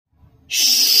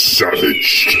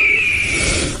Savaged.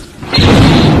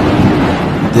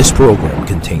 This program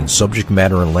contains subject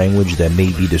matter and language that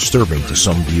may be disturbing to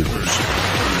some viewers.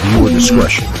 Viewer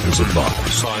discretion is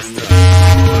advised.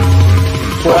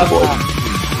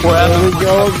 There we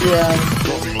go again.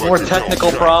 More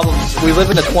technical problems. We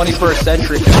live in the 21st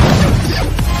century.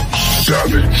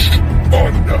 Savaged.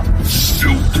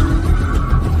 Unfiltered.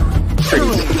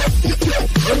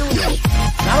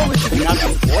 Not only should we not be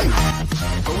employed,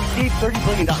 but we gave $30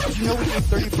 billion. Did you know we gave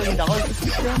 $30 billion this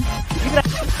weekend?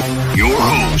 Your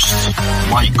host,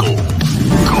 Michael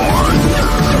Gardner.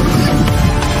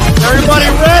 Everybody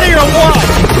ready or what?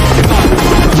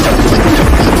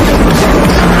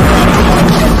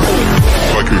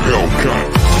 Like a Hellcat.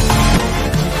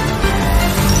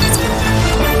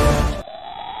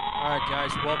 All right,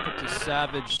 guys, welcome to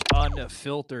Savaged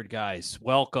Unfiltered, guys.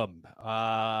 Welcome.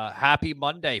 Happy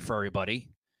Monday for everybody.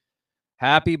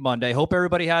 Happy Monday. Hope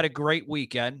everybody had a great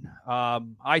weekend.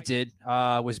 I did.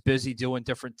 Was busy doing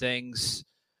different things.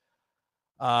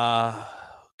 God,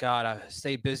 I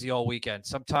stayed busy all weekend.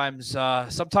 Sometimes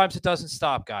it doesn't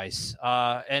stop, guys.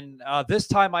 And this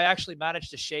time I actually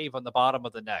managed to shave on the bottom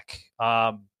of the neck.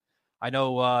 I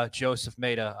know Joseph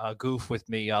made a goof with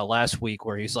me last week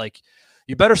where he's like,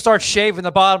 you better start shaving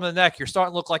the bottom of the neck. You're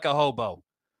starting to look like a hobo.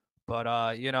 But,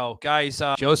 guys,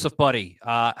 Joseph, buddy,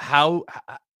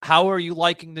 how are you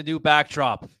liking the new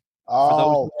backdrop? For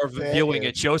those who are viewing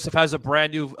it, Joseph has a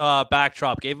brand new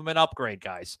backdrop. Gave him an upgrade,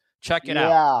 guys. Check it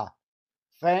out.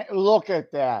 Yeah. Look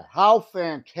at that. How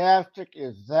fantastic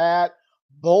is that?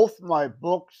 Both my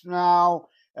books now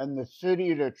and the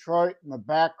city of Detroit in the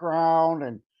background,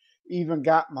 and even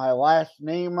got my last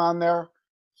name on there.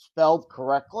 Spelled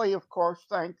correctly, of course.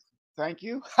 Thank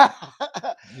you.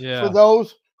 Yeah. For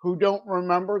those who don't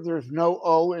remember, there's no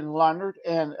O in Leonard.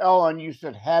 And you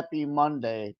said Happy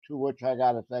Monday, to which I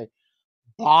got to say,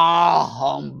 bah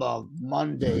humbug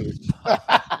Mondays.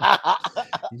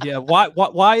 Yeah.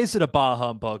 Why is it a bah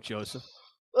humbug, Joseph?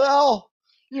 Well,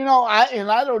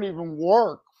 I don't even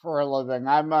work for a living.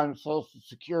 I'm on Social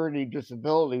Security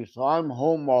disability, so I'm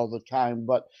home all the time.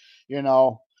 But,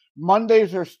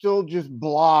 Mondays are still just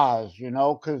blahs,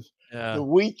 because the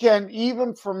weekend,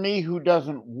 even for me who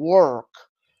doesn't work,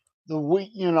 the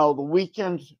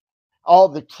weekends, all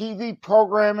the TV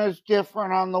program is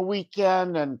different on the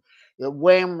weekend, and the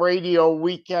Wham Radio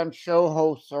weekend show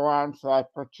hosts are on, so I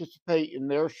participate in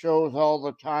their shows all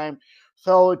the time.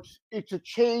 So it's a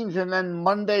change, and then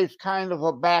Monday's kind of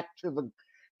a back to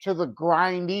the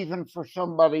grind, even for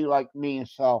somebody like me.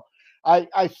 So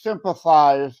I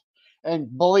sympathize.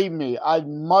 And believe me, I'd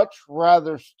much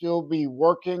rather still be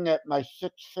working at my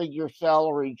six-figure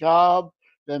salary job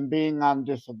than being on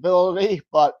disability.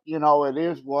 But, it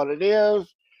is what it is.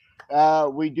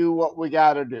 We do what we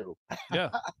got to do. Yeah.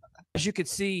 As you can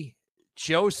see,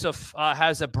 Joseph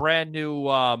has a brand new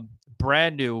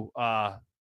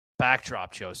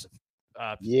backdrop, Joseph.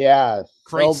 Yes.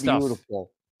 Great so stuff. Beautiful.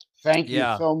 Thank you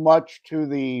so much to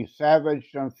the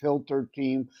Savaged Unfiltered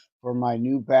team for my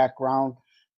new background.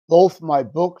 Both my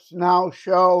books now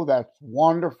show. That's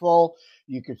wonderful.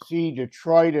 You can see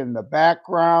Detroit in the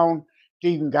background. It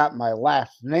even got my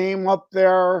last name up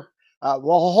there. The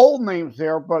whole name's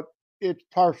there, but it's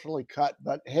partially cut.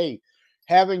 But hey,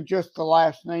 having just the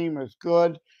last name is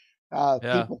good.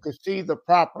 People can see the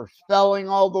proper spelling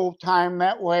all the time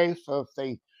that way. So if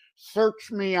they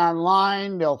search me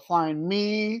online, they'll find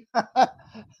me.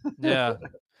 Yeah.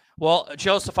 Well,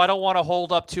 Joseph, I don't want to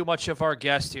hold up too much of our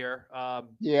guest here.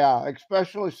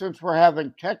 Especially since we're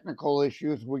having technical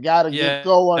issues. We got to get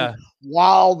going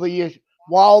while the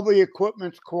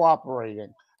equipment's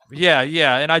cooperating. Yeah,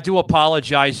 and I do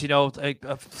apologize.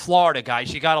 Florida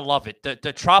guys, you got to love it.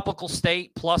 The tropical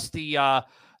state plus the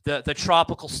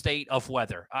tropical state of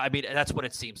weather. I mean, that's what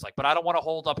it seems like. But I don't want to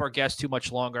hold up our guest too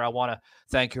much longer. I want to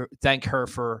thank her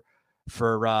for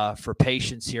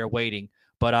patience here waiting.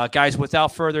 But, guys,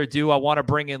 without further ado, I want to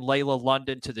bring in Layla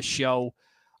London to the show.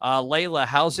 Layla,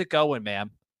 how's it going,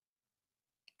 ma'am?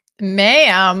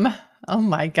 Ma'am? Oh,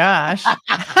 my gosh.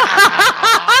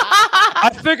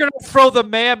 I figured I'd throw the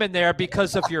ma'am in there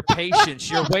because of your patience.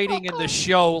 You're waiting in the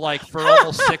show, for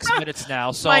almost 6 minutes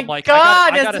now. So I'm like,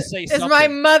 God, I got to say something. Is my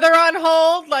mother on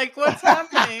hold? What's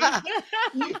happening?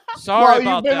 Sorry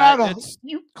about that. It's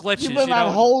glitches. You've been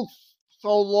on hold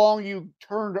so long you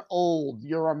turned old.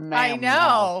 You're a man. I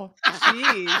know.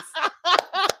 Jeez.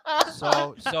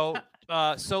 So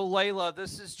Layla,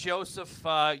 this is Joseph.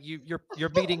 You're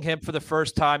meeting him for the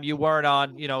first time. You weren't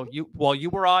on. You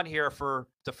were on here for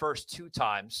the first 3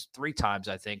 times,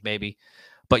 I think maybe,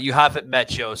 but you haven't met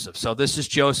Joseph. So this is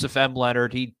Joseph M.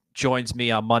 Leonard. He joins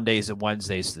me on Mondays and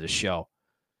Wednesdays to the show.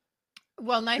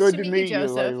 Well, nice Good to to meet you, meet you,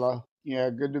 Joseph. Layla. Yeah,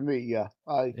 good to meet you.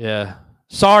 Yeah.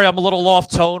 Sorry, I'm a little off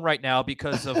tone right now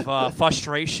because of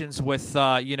frustrations with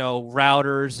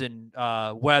routers and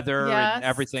weather and Yes,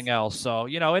 everything else. So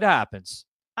it happens.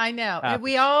 I know. And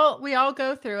we Happens. all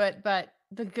go through it, but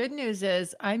the good news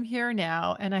is I'm here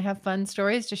now and I have fun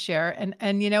stories to share.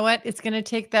 And you know what? It's going to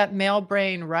take that male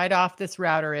brain right off this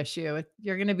router issue.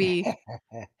 You're going to be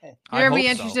I you're going to be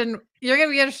hope so. interested in you're going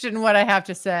to be interested in what I have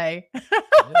to say.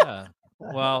 Yeah.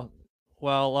 Well,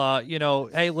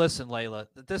 hey, listen, Layla,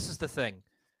 this is the thing.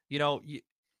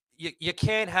 You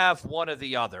can't have one or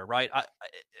the other, right?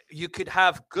 You could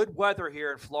have good weather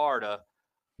here in Florida,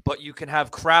 but you can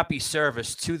have crappy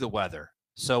service to the weather.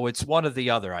 So it's one or the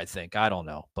other, I think. I don't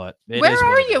know, but it Where is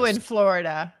what are it you is. in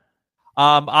Florida?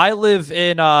 I live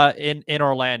in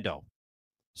Orlando.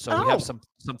 So we have Oh,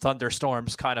 some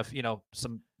thunderstorms, kind of,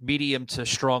 some medium to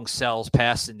strong cells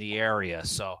passing the area.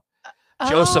 So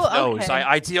Joseph oh, knows. okay.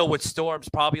 I deal with storms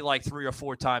probably like 3 or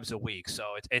 4 times a week. So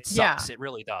it Yeah. sucks. It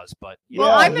really does. But Well,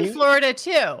 Yeah, I'm in Florida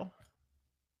too.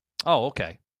 oh,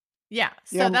 okay. Yeah.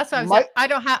 So yeah, that's why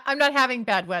I'm not having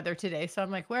bad weather today. So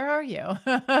I'm like, where are you?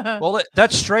 Well,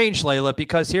 that's strange, Layla,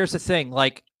 because here's the thing.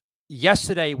 Like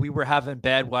yesterday, we were having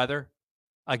bad weather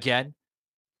again.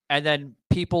 And then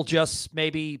people just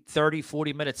maybe 30,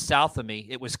 40 minutes south of me,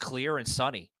 it was clear and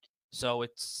sunny. So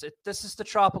this is the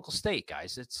tropical state,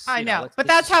 guys. It's I know, but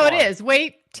this that's how it Florida. is.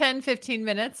 Wait 10, 15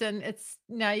 minutes and it's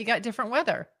now you got different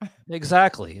weather.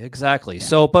 Exactly.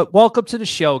 So, but welcome to the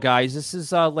show, guys. This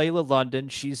is Layla London.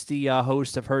 She's the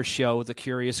host of her show, The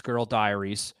Curious Girl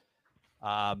Diaries.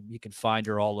 You can find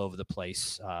her all over the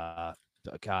place. God,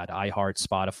 iHeart,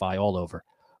 Spotify, all over.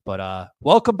 But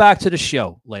welcome back to the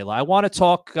show, Layla. I want to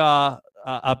talk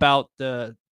about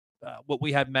the what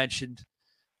we had mentioned.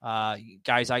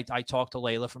 Guys, I talk to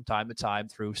Layla from time to time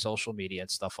through social media and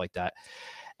stuff like that.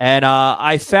 And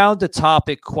I found the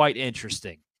topic quite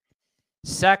interesting.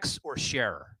 Sex or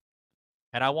sharer.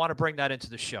 And I want to bring that into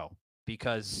the show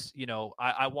because,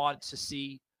 I want to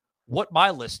see what my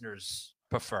listeners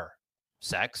prefer.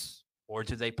 Sex, or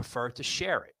do they prefer to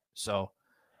share it? So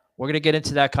we're going to get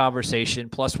into that conversation.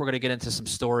 Plus, we're going to get into some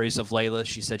stories of Layla.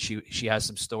 She said she has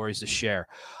some stories to share.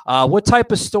 What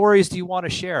type of stories do you want to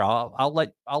share? I'll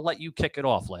let you kick it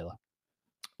off, Layla.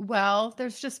 Well,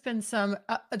 there's just been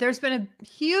there's been a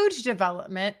huge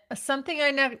development, something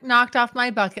I knocked off my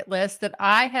bucket list that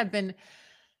I have been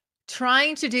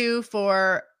trying to do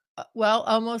for,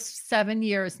 almost 7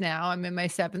 years now. I'm in my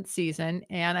 7th season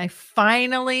and I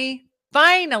finally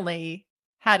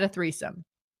had a threesome.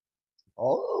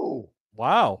 Oh,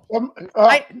 Wow.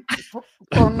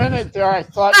 For a minute there, I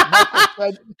thought Michael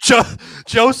said,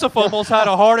 Joseph almost had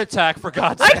a heart attack, for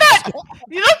God's sake.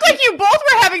 You look like you both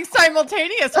were having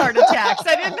simultaneous heart attacks.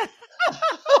 I didn't.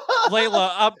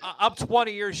 Layla, I'm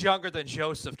 20 years younger than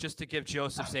Joseph, just to give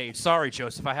Joseph's age. Sorry,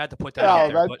 Joseph, I had to put that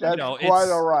out there. But, that's quite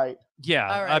all right.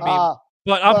 Yeah, All right. I mean,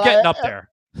 but I'm getting up there.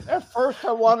 At first,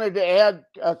 I wanted to add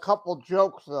a couple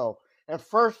jokes, though. At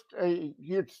first,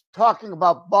 you're talking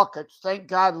about buckets. Thank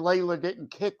God Layla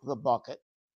didn't kick the bucket.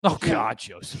 Oh, God,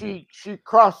 Joseph. She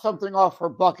crossed something off her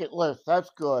bucket list. That's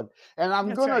good. And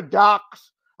I'm gonna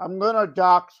dox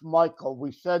Michael.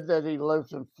 We said that he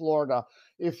lives in Florida.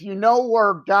 If you know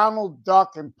where Donald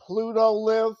Duck and Pluto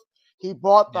live, he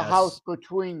bought the house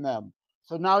between them.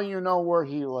 So now you know where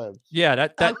he lives. Yeah,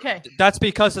 that's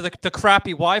because of the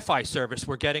crappy Wi-Fi service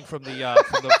we're getting from the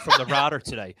from the router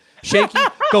today. Shaky,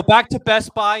 go back to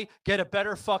Best Buy, get a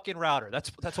better fucking router.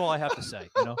 That's all I have to say.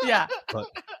 Yeah.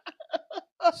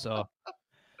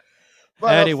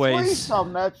 But anyways, a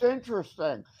threesome, that's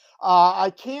interesting.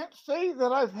 I can't say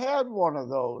that I've had one of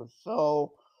those.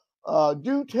 So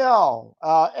do tell,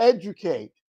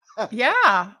 educate.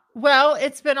 Yeah. Well,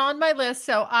 it's been on my list.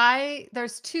 So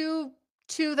there's two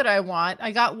that I want.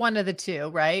 I got one of the two,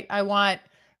 right? I want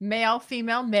male,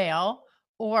 female,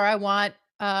 or I want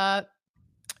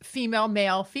female,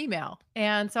 male.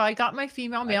 And so I got my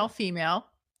female, male.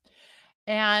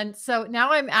 And so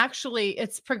now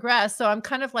it's progressed. So I'm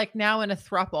kind of like now in a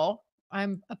throuple.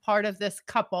 I'm a part of this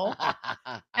couple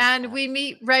and we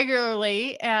meet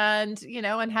regularly and,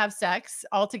 and have sex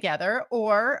all together,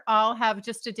 or I'll have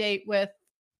just a date with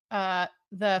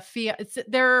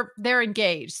they're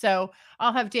engaged. So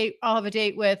I'll have a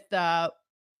date with I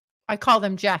call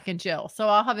them Jack and Jill. So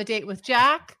I'll have a date with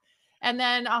Jack and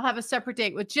then I'll have a separate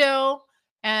date with Jill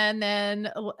and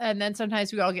then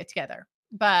sometimes we all get together.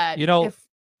 But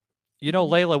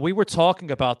Layla, we were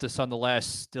talking about this on the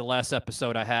last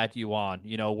episode I had you on,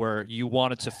 where you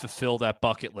wanted to fulfill that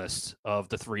bucket list of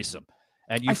the threesome.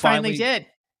 And I finally did.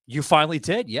 You finally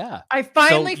did, yeah. I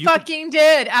finally you can fucking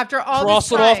did after all cross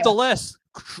this it off time. the list.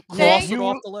 Cross it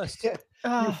off the list.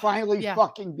 You finally yeah.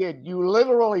 fucking did. You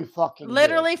literally fucking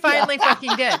Literally, did. finally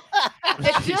fucking did.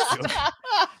 It Jeez, just Joe.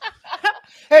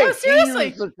 Hey, No,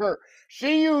 seriously.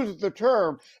 She used the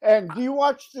term. And do you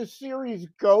watch the series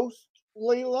Ghost,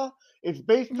 Leila? It's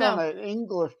based on No. an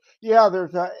English. Yeah,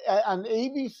 there's on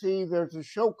ABC. There's a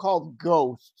show called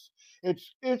Ghosts.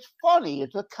 It's funny.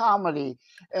 It's a comedy,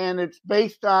 and it's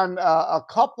based on a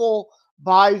couple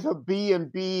buys a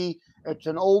B&B. It's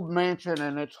an old mansion,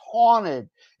 and it's haunted.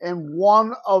 And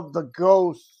one of the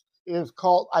ghosts is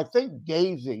called, I think,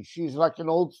 Daisy. She's like an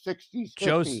old 60s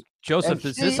hippie. Joseph, And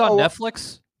is this she on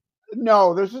Netflix?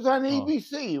 No, this is on Oh.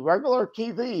 ABC, regular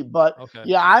TV. But Okay.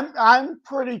 yeah, I'm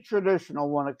pretty traditional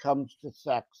when it comes to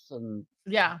sex and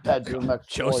yeah. bedroom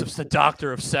Joseph's the exploits.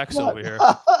 doctor of sex over here.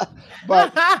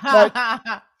 but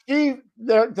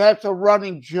that's a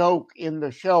running joke in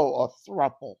the show, a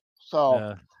thruple. So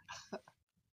Yeah.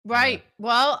 Right.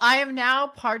 Well, I am now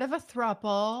part of a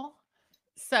throuple.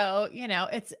 So,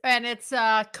 it's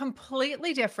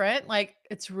completely different. Like,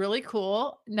 it's really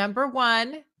cool. Number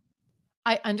one,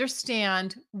 I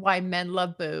understand why men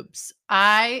love boobs.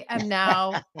 I am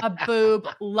now a boob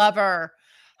lover.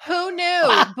 Who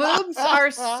knew? Boobs are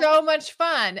so much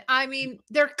fun. I mean,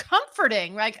 they're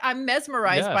comforting. Like, I'm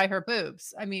mesmerized Yeah. by her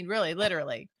boobs. I mean, really,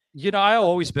 literally. I've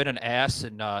always been an ass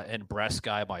and breast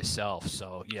guy myself.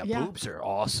 So yeah, Yeah. boobs are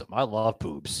awesome. I love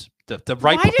boobs. The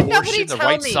right Why didn't nobody proportion, the tell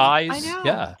right me? size. I know.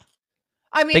 Yeah.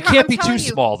 I mean, They can't I'm be too telling you,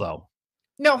 small though.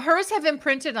 no, hers have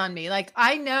imprinted on me. Like,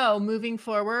 I know moving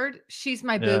forward, she's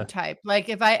my Yeah. boob type. Like,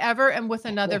 if I ever am with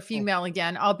another female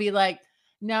again, I'll be like,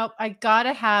 nope, I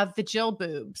gotta have the Jill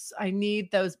boobs. I need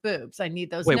those boobs. I need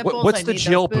those Wait, nipples. what's I the need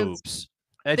Jill those boobs. boobs?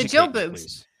 The Jill Educate me, boobs.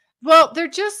 please. Well, they're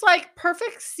just like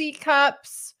perfect C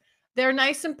cups. They're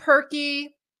nice and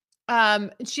perky.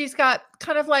 She's got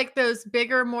kind of like those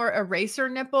bigger, more eraser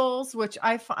nipples, which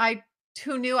I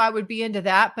who knew I would be into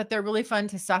that, but they're really fun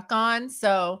to suck on.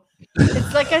 So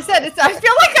it's like I said, I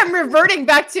feel like I'm reverting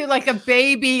back to like a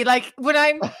baby. Like when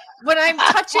I'm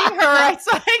touching her, it's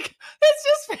like it's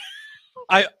just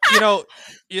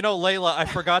Layla, I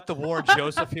forgot to warn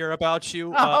Joseph here about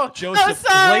you. Oh, Joseph,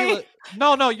 sorry.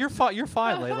 Layla, no, you're fine. You're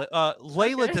fine, Layla.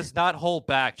 Layla Okay. does not hold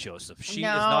back, Joseph. She No,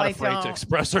 is not I afraid to don't.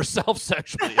 express herself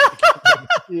sexually.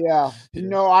 Yeah. Yeah.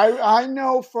 No, I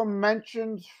know from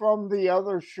mentions from the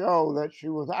other show that she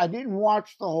was. I didn't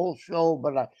watch the whole show,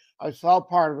 but I saw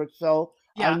part of it, so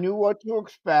I Yeah. knew what to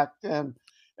expect. And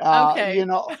Okay.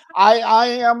 I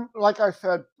am, like I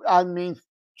said, I mean,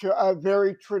 a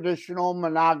very traditional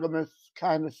monogamous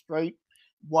kind of straight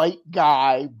white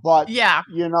guy, but Yeah.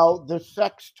 the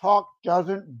sex talk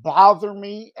doesn't bother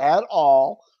me at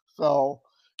all. So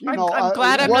I'm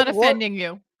glad I'm not offending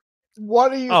you.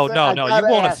 what do you Oh think? no, I no, you gotta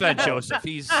won't ask offend you. Joseph.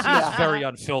 He's Yeah. very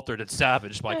unfiltered and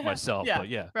savage like myself. Yeah. But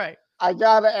yeah. Right. I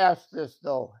gotta ask this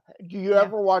though. Do you Yeah.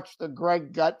 ever watch the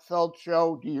Greg Gutfeld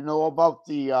show? Do you know about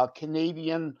the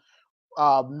Canadian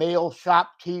male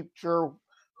shop teacher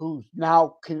who's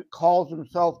now calls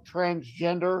himself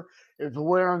transgender, is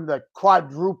wearing the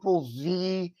quadruple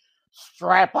Z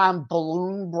strap-on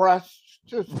balloon breasts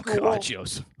to Oh, school? God,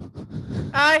 Joseph.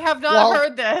 I have not Well,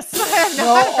 heard this. I have No,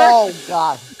 not heard. oh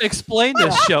God. Explain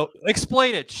this show.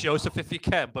 Explain it, Joseph, if you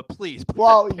can. But please, put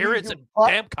Well, the periods you and do-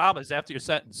 damn commas after your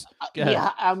sentence. Go ahead.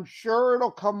 Yeah, I'm sure it'll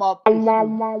come up if you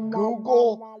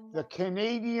Google the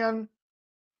Canadian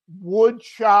wood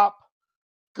shop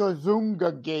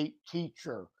Gazunga Gate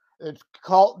teacher.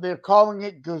 They're calling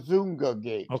it Gazunga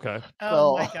Gate. Okay.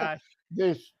 Oh So my gosh.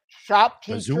 this shop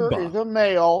teacher Gazumba. is a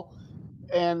male,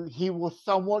 and he was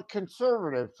somewhat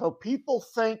conservative. So people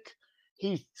think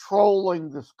he's trolling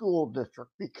the school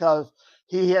district because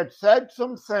he had said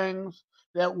some things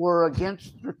that were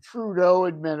against the Trudeau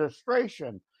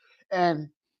administration, and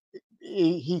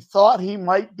he thought he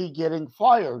might be getting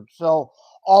fired. So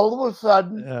all of a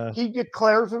sudden, Yeah. he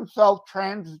declares himself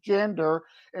transgender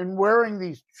and wearing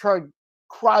these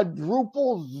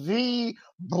quadruple Z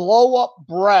blow up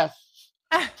breasts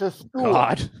to school.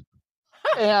 God.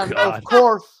 And God. of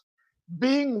course,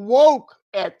 being woke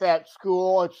at that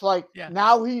school, it's like Yeah.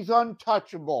 now he's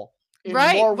untouchable. In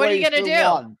Right. more What are you ways gonna than do?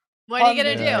 one. What are you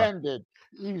gonna Pun do? intended.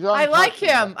 He's I like untouchable.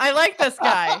 him. I like this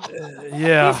guy.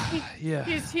 Yeah. Yeah.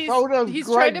 He's So does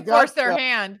trying to Greg force their Gutfeld.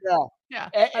 hand. Yeah.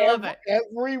 Yeah. I love it.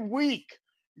 Every week,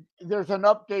 there's an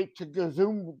update to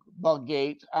Gazumba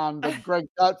Gate on the Greg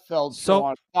Gutfeld So- show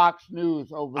on Fox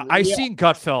News over the I seen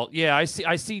Gutfeld. Yeah, I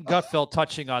seen Gutfeld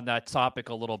touching on that topic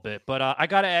a little bit. But I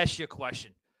got to ask you a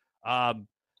question.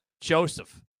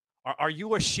 Joseph, are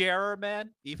you a sharer,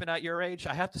 man, even at your age?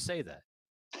 I have to say that.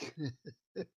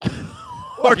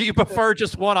 Or do you prefer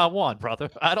just one-on-one, brother?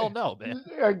 I don't know, man.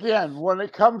 Again, when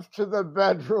it comes to the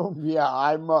bedroom, yeah,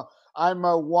 I'm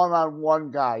a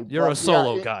one-on-one guy. You're but a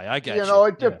solo yeah, guy. I get you know,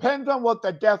 it Yeah. depends on what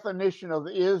the definition of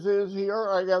is here,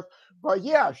 I guess. But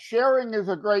yeah, sharing is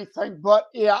a great thing. But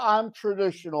yeah, I'm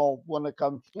traditional when it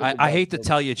comes to the I hate to bedroom.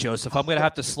 tell you, Joseph, I'm going to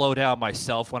have to slow down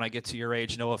myself when I get to your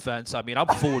age. No offense. I mean, I'm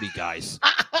 40, guys.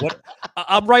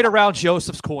 I'm right around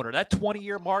Joseph's corner. That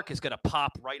 20-year mark is going to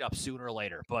pop right up sooner or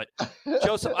later. But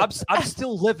Joseph, I'm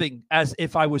still living as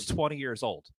if I was 20 years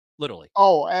old, literally.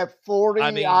 Oh, at 40, I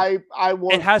mean, I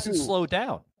was It hasn't too. slowed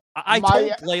down. I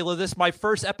told Layla this my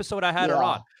first episode I had her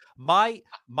on.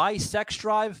 My sex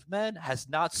drive, man, has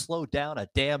not slowed down a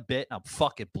damn bit. And I'm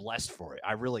fucking blessed for it.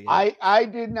 I really am. I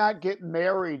did not get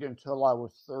married until I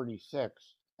was 36.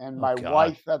 And my God.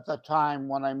 wife at the time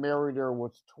when I married her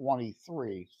was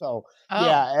 23. So Oh.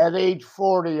 yeah, at age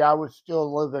 40, I was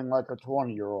still living like a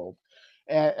 20-year-old.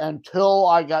 Until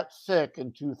I got sick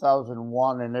in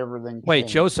 2001 and everything Wait,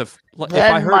 changed. Joseph, if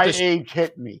Then I heard my this, age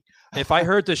hit me. if I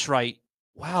heard this right,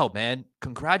 wow, man,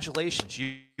 congratulations.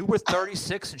 You were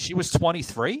 36 and she was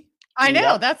 23? I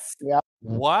know. Yep. That's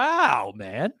Wow,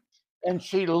 man. And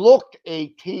she looked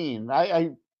 18.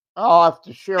 I'll have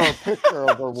to share a picture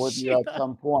of her with you at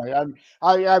some point.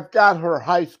 I've got her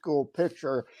high school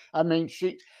picture. I mean,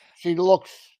 she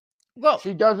looks. well.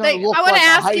 She doesn't Like, look I want like to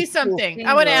a ask high you school something.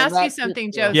 I want to senior in ask you that something,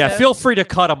 picture. Joseph. Yeah, feel free to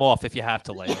cut him off if you have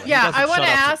to, Layla. He Yeah, doesn't I want shut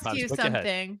to up ask sometimes, you but go ahead.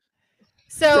 something.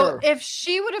 So, Sure. if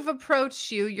she would have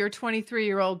approached you, your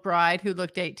 23-year-old bride who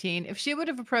looked 18, if she would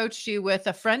have approached you with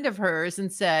a friend of hers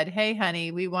and said, "Hey,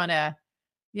 honey, we want to,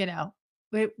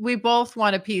 we both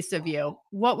want a piece of you,"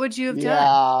 what would you have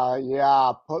done?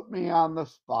 Yeah. Put me on the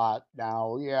spot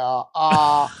now. Yeah.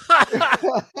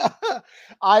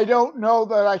 I don't know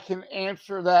that I can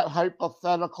answer that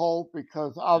hypothetical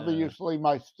because obviously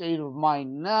my state of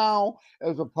mind now,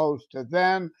 as opposed to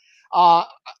then.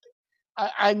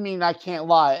 I mean, I can't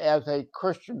lie. As a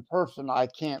Christian person, I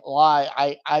can't lie.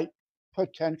 I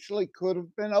potentially could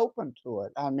have been open to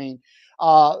it. I mean,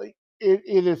 it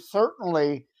is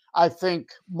certainly, I think,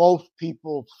 most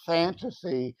people's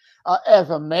fantasy as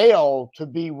a male to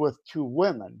be with two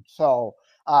women. So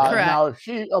Correct. now, if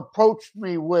she approached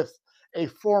me with a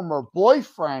former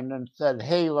boyfriend and said,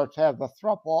 "Hey, let's have a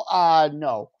throuple,"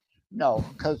 no,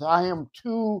 because I am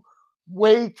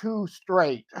way too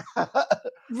straight.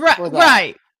 Right, for that.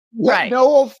 right, Yeah, right.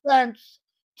 no offense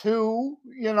to,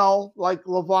 like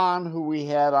Levon, who we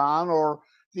had on, or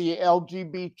the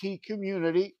LGBT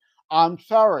community. I'm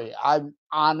sorry. I'm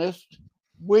honest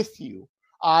with you.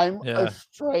 I'm Yeah. a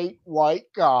straight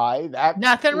white guy. That's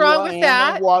Nothing who wrong I with am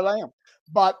that. and what I am.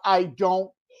 But I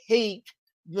don't hate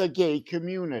the gay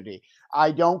community.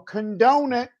 I don't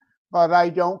condone it, but I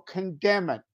don't condemn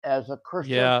it as a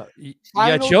Christian. Yeah,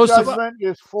 Final Joseph. judgment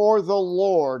is for the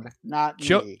Lord, not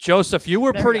me. Joseph, you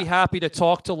were There we pretty go. happy to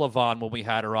talk to Levon when we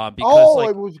had her on because,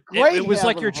 it was great. it was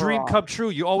like having your her dream on. come true.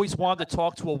 You always wanted to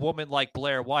talk to a woman like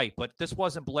Blair White, but this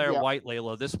wasn't Blair Yeah. White,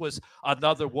 Layla. This was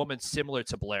another woman similar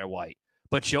to Blair White.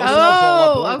 But Joseph was all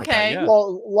on board with that, okay. yeah.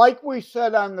 Well, like we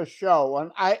said on the show,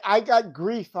 and I got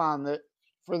grief on it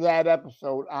for that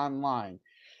episode online.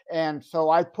 And so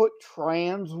I put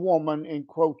trans woman in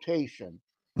quotation.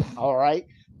 All right.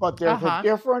 But there's a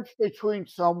difference between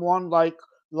someone like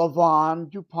Levon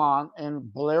DuPont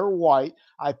and Blair White.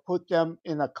 I put them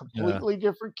in a completely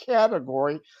different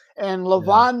category. And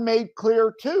Levon made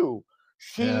clear too.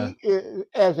 She is,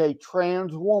 as a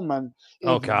trans woman, is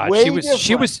Oh God, way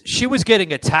she was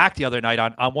getting attacked the other night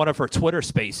on one of her Twitter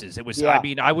spaces. It was, I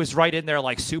mean, I was right in there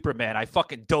like Superman. I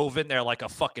fucking dove in there like a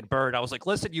fucking bird. I was like,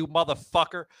 listen, you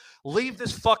motherfucker, leave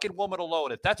this fucking woman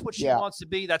alone. If that's what she wants to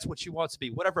be, that's what she wants to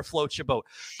be. Whatever floats your boat.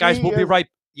 Guys, we'll be right.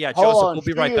 Yeah, Joseph, we'll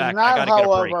be right back. Not, I gotta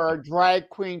get a break. however, a drag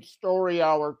queen story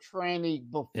hour tranny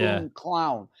buffoon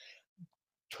clown.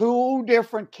 Two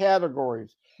different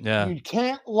categories. Yeah. You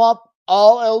can't lump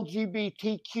all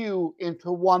LGBTQ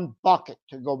into one bucket,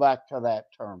 to go back to that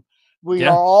term. We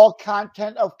are all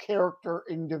content of character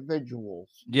individuals.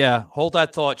 Yeah, hold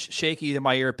that thought, shaky in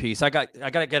my earpiece. I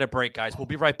gotta get a break, guys. We'll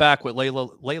be right back with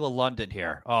Layla London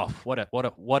here. Oh,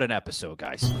 what an episode,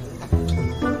 guys.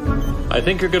 I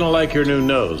think you're gonna like your new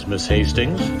nose, Miss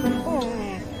Hastings.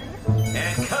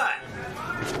 And cut.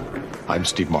 I'm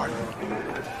Steve Martin.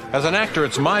 As an actor,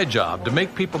 it's my job to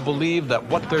make people believe that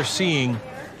what they're seeing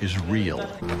is real.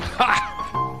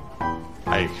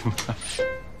 Hey.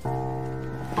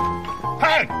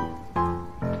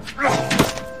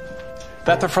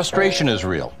 That the frustration is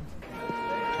real.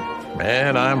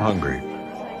 Man, I'm hungry.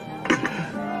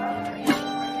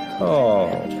 Oh,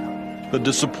 the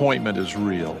disappointment is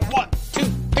real. 1, 2,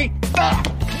 3. fat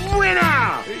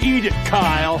winner. Eat it,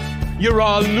 Kyle. You're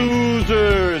all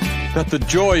losers. That the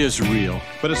joy is real,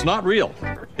 but it's not real.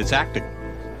 It's acting.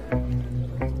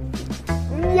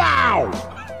 Wow!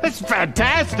 That's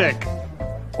fantastic!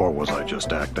 Or was I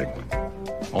just acting?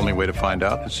 Only way to find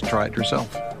out is to try it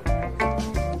yourself.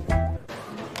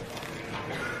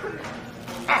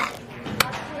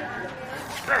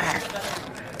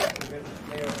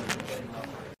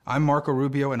 I'm Marco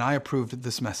Rubio, and I approved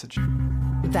this message.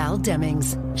 Val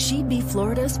Demings. She'd be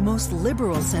Florida's most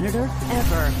liberal senator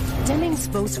ever. Demings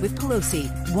votes with Pelosi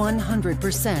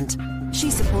 100%. She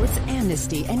supports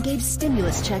amnesty and gave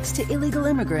stimulus checks to illegal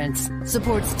immigrants,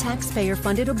 supports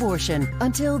taxpayer-funded abortion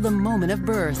until the moment of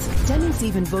birth. Demings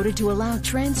even voted to allow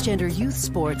transgender youth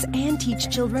sports and teach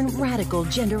children radical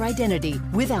gender identity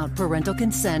without parental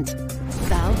consent.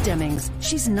 Val Demings.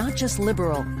 She's not just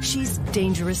liberal, she's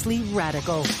dangerously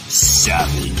radical.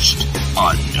 Savaged,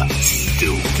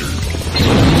 unfiltered.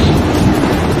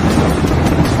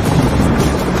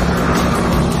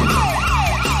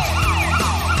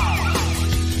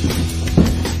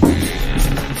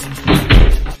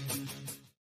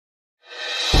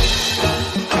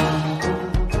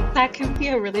 That can be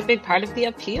a really big part of the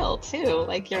appeal too.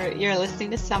 Like you're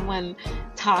listening to someone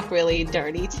talk really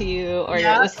dirty to you, or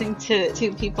you're listening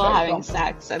to people having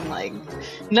sex, and like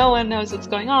no one knows what's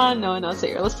going on, no one knows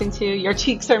what you're listening to. Your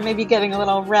cheeks are maybe getting a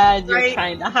little red, you're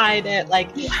trying to hide it.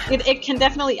 Like it can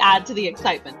definitely add to the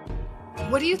excitement.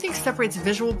 What do you think separates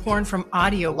visual porn from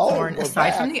audio porn,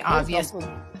 aside from the obvious?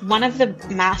 One of the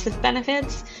massive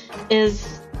benefits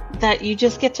is that you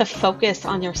just get to focus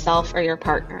on yourself or your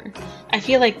partner. I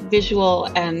feel like visual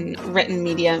and written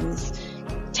mediums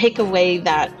take away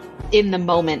that in the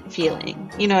moment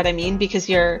feeling. You know what I mean? Because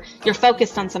you're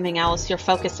focused on something else. You're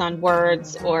focused on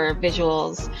words or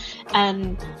visuals.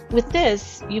 And with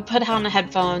this, you put on the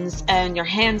headphones and your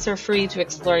hands are free to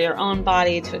explore your own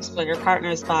body, to explore your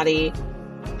partner's body.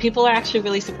 People are actually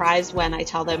really surprised when I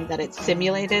tell them that it's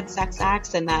simulated sex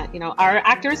acts, and that, you know, our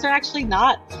actors are actually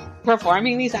not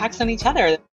performing these acts on each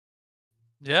other.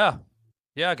 Yeah,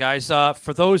 guys.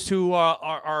 For those who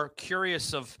are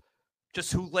curious of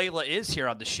just who Layla is here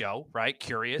on the show, right?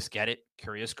 Curious, get it?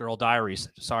 Curious Girl Diaries.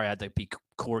 Sorry, I had to be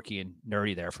quirky and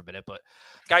nerdy there for a minute, but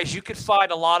guys, you can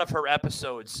find a lot of her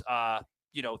episodes,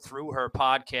 through her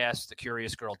podcast, The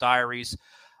Curious Girl Diaries.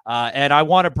 And I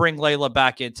want to bring Layla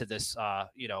back into this,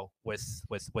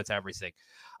 with everything.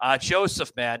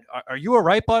 Joseph, man, are you all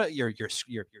right, buddy? You're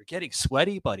getting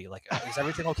sweaty, buddy. Like, is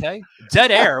everything okay?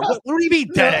 Dead air. What do you mean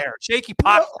dead air? Shaky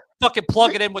pot. Fucking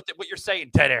plug it in with what you're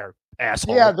saying. Dead air,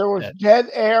 asshole. Yeah, there was dead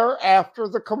air after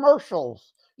the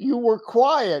commercials. You were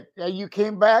quiet. You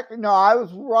came back. No, I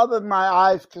was rubbing my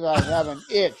eyes because I have an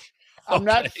itch. I'm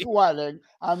not sweating.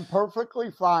 I'm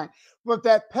perfectly fine. But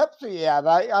that Pepsi ad,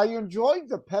 I enjoyed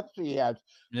the Pepsi ads.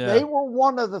 Yeah. They were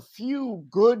one of the few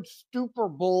good Super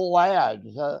Bowl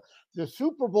ads. The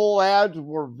Super Bowl ads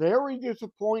were very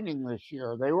disappointing this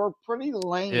year. They were pretty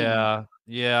lame. Yeah.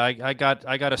 I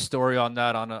got a story on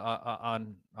that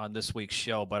on this week's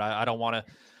show, but I don't want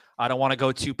to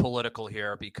go too political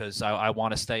here because I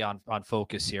want to stay on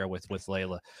focus here with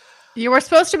Layla. You were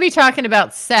supposed to be talking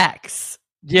about sex.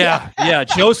 Yeah.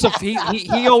 Joseph, he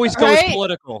always goes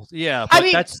political. Yeah,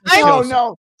 but that's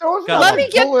no. Let me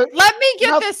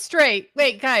get this straight.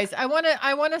 Wait, guys, I want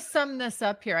to sum this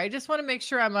up here. I just want to make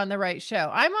sure I'm on the right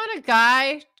show. I'm on a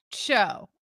guy show.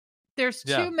 There's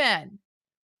two men.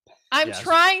 I'm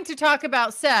trying to talk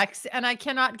about sex, and I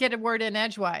cannot get a word in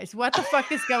edgewise. What the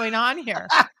fuck is going on here?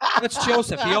 That's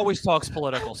Joseph. He always talks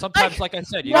political. Sometimes, like I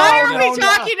said, why are we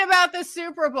talking about the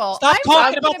Super Bowl? Stop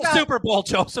talking about the Super Bowl,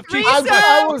 Joseph.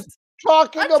 I was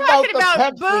talking about the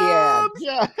Pepsi ad.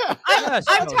 Yeah.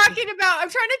 I'm trying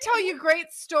to tell you great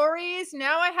stories.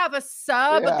 Now I have a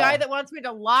sub, a guy that wants me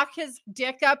to lock his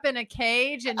dick up in a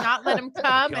cage and not let him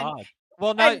come.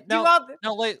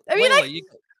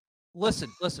 Listen,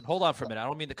 hold on for a minute. I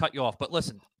don't mean to cut you off, but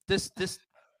listen, this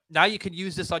now you can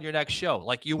use this on your next show.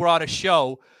 Like, you were on a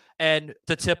show and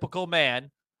the typical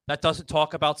man that doesn't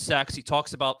talk about sex, he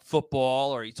talks about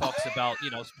football, or he talks about,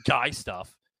 guy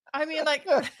stuff. I mean, like,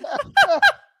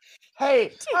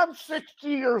 hey, I'm 60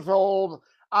 years old.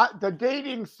 The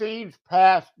dating stage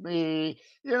passed me.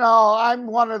 I'm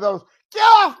one of those get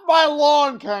off my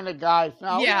lawn kind of guys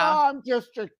now. Yeah. I'm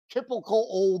just a typical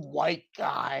old white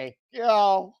guy.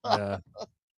 Yeah.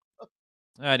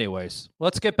 Anyways,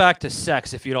 let's get back to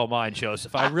sex, if you don't mind,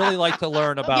 Joseph. I really like to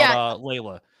learn about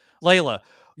Layla. Layla,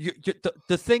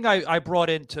 the thing I brought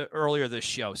into earlier this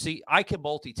show. See, I can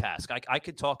multitask. I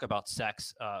can talk about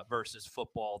sex versus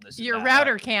football. Your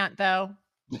router can't, though.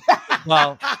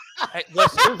 Well, hey,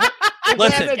 listen.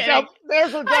 Listen,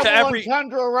 there's a double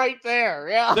entendre right there.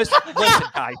 Yeah. Listen,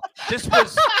 guys. This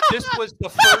was the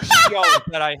first show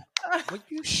that I. Will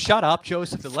you shut up,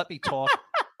 Joseph, and let me talk?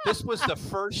 This was the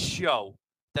first show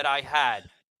that I had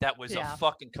that was a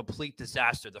fucking complete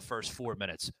disaster. The first 4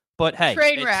 minutes, but hey,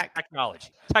 train wreck. Technology.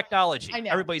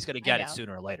 Everybody's gonna get it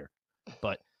sooner or later.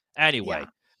 But anyway,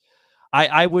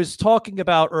 I was talking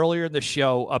about earlier in the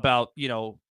show about,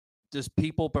 does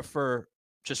people prefer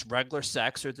just regular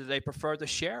sex or do they prefer to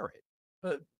share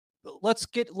it? Let's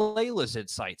get Layla's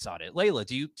insights on it. Layla,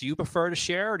 do you prefer to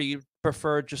share or do you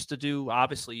prefer just to do?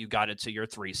 Obviously, you got into your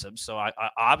threesome, so I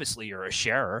obviously you're a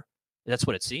sharer. That's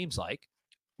what it seems like.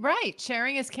 Right,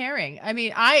 sharing is caring. I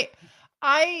mean, I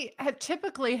have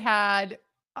typically had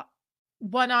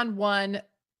one-on-one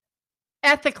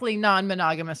ethically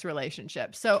non-monogamous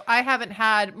relationships. So I haven't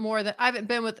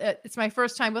been with it. It's my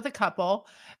first time with a couple,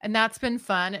 and that's been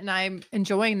fun. And I'm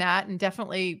enjoying that and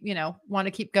definitely, want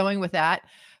to keep going with that.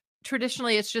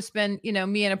 Traditionally, it's just been,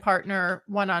 me and a partner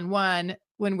one-on-one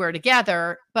when we're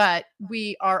together, but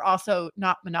we are also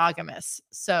not monogamous.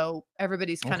 So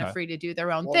everybody's kind of free to do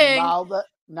their own thing.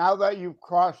 Now that you've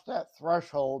crossed that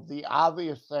threshold, the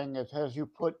obvious thing is, has you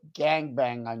put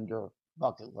gangbang on your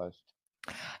bucket list?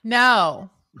 No.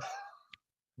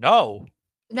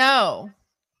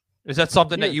 Is that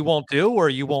something that you won't do, or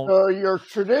you won't? So you're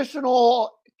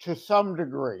traditional to some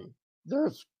degree.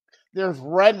 There's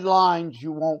red lines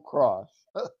you won't cross.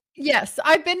 Yes,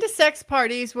 I've been to sex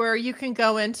parties where you can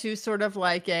go into sort of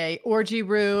like a orgy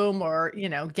room or,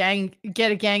 get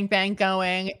a gangbang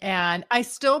going. And I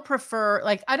still prefer,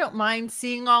 I don't mind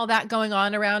seeing all that going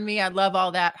on around me. I love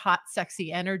all that hot,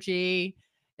 sexy energy.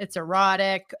 It's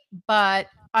erotic, but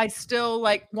I still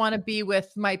want to be with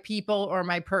my people or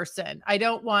my person. I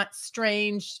don't want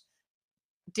strange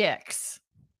dicks.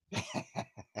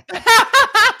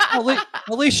 At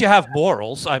least you have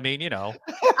morals. I mean, I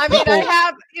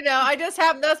just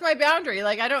have, that's my boundary.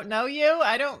 I don't know you.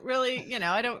 I don't really,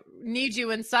 I don't need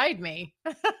you inside me.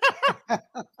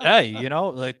 Hey,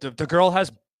 the girl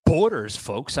has borders,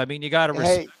 folks. I mean, you got to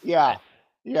respect. Hey,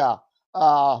 yeah.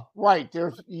 Right.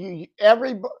 There's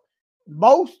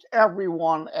most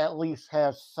everyone at least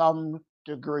has some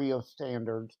degree of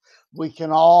standards. We can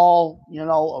all,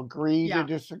 agree to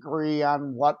disagree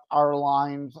on what our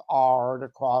lines are to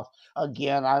cross.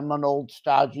 Again, I'm an old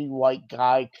stodgy white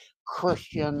guy,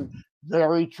 Christian,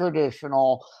 very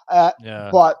traditional,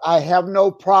 but I have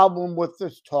no problem with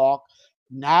this talk.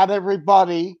 Not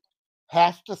everybody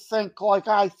has to think like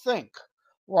I think,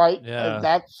 right? Yeah. And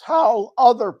that's how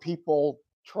other people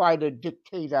try to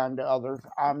dictate onto others.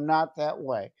 I'm not that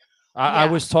way. I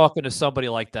was talking to somebody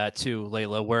like that too,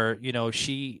 Layla, where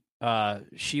she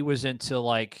was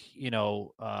into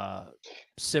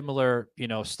similar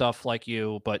stuff like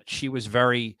you, but she was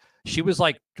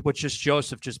like what just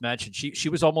Joseph just mentioned. She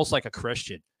was almost like a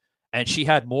Christian, and she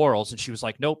had morals, and she was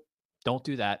like, nope, don't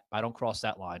do that. I don't cross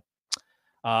that line.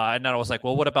 And then I was like,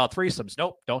 well, what about threesomes?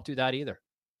 Nope, don't do that either.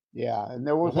 Yeah, and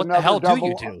there was what the hell do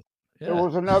you do? There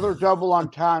was another double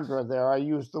entendre there. I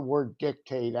used the word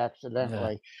dictate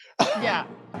accidentally. Yeah.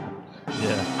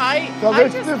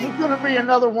 This is going to be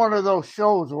another one of those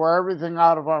shows where everything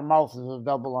out of our mouth is a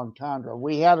double entendre.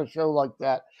 We had a show like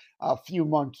that a few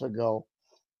months ago.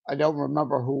 I don't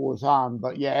remember who was on,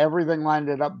 but everything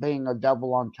ended up being a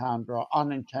double entendre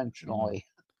unintentionally.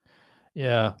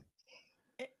 Yeah.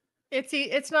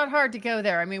 It's not hard to go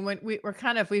there. I mean, when we've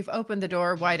opened the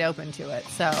door wide open to it.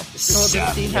 So we'll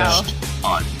just see how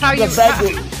you.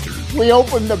 We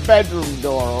opened the bedroom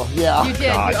door. Yeah, you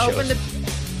did. You opened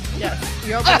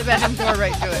the bedroom door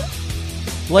right to it.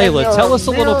 Layla, tell us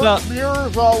a little about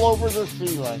mirrors all over the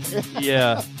ceiling.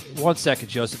 Yeah, 1 second,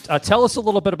 Joseph. Tell us a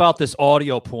little bit about this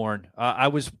audio porn.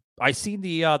 I seen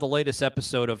the latest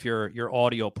episode of your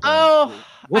audio porn. Oh,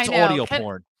 what's audio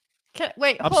porn?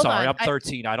 Wait, I'm hold sorry. on. I'm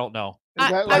 13. I don't know.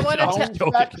 I want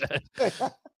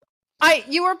to.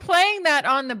 You were playing that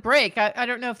on the break. I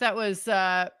don't know if that was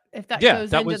goes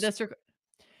into this.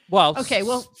 Well, okay.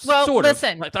 Well, sort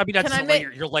listen. Of. I mean,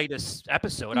 that's your latest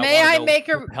episode. May I make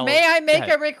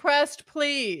a request,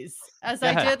 please? As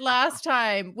I did last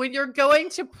time, when you're going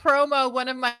to promo one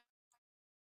of my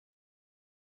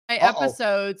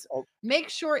episodes, make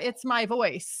sure it's my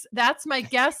voice. That's my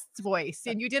guest's voice.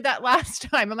 And you did that last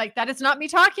time. I'm like, that is not me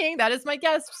talking. That is my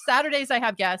guest. Saturdays I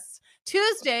have guests.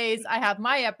 Tuesdays I have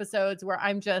my episodes where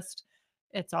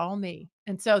it's all me.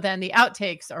 And so then the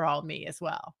outtakes are all me as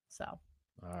well. So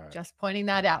just pointing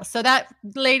that out. So that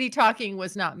lady talking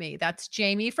was not me. That's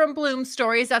Jamie from Bloom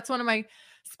Stories. That's one of my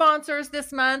sponsors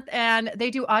this month. And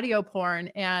they do audio porn.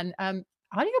 And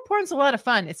audio porn's a lot of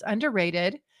fun. It's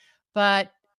underrated,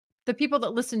 but the people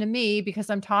that listen to me, because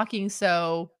I'm talking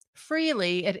so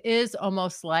freely, it is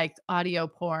almost like audio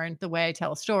porn, the way I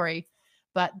tell a story.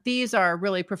 But these are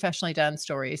really professionally done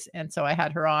stories. And so I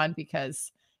had her on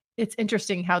because it's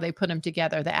interesting how they put them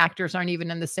together. The actors aren't even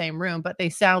in the same room, but they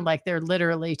sound like they're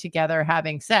literally together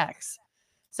having sex.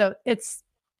 So it's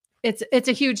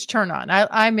a huge turn on.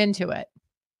 I'm into it.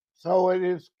 So it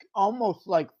is almost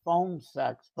like phone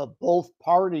sex, but both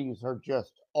parties are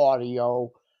just audio.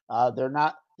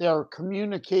 They're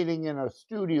communicating in a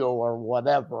studio or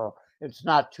whatever. It's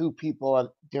not two people at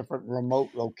different remote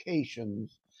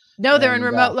locations. No, they're in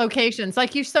remote locations.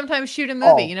 Like you sometimes shoot a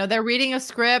movie, you know, they're reading a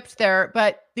script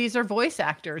but these are voice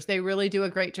actors. They really do a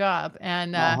great job.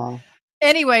 And,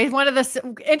 anyway,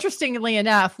 interestingly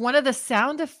enough, one of the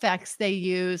sound effects they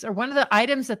use, or one of the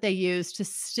items that they use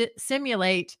to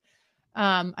simulate,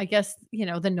 I guess, you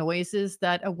know, the noises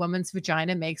that a woman's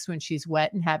vagina makes when she's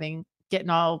wet and getting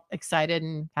all excited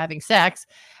and having sex,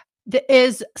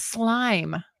 is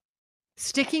slime.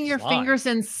 Sticking your fingers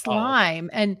in slime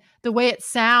and the way it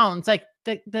sounds, like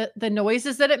the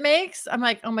noises that it makes. I'm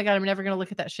like, oh my God, I'm never going to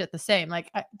look at that shit the same. Like,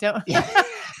 I don't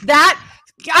that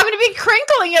I'm going to be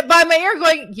crinkling it by my ear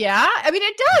going, yeah. I mean,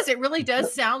 it does. It really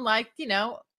does sound like, you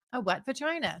know, a wet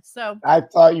vagina. So I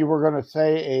thought you were going to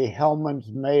say a Hellman's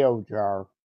mayo jar.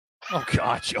 Oh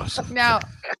God, Joseph. No.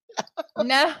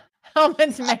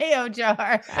 Hellman's mayo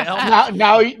jar.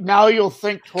 Now you'll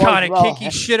think twice. What kind of kinky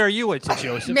shit are you into,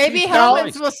 Joseph? Maybe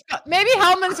Hellman's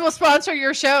will sponsor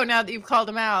your show now that you've called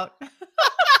him out.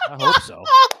 I hope so.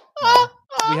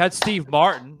 We had Steve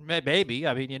Martin, maybe.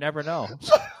 I mean, you never know.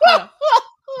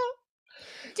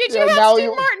 Did you have Steve Martin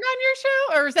on your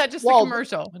show, or is that just a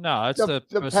commercial? No, it's the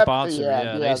sponsor.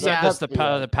 Yeah, they send us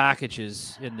the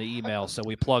packages in the email, so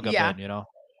we plug them in. You know.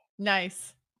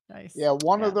 Nice. Yeah,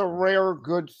 one of the rare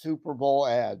good Super Bowl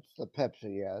ads, the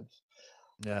Pepsi ads.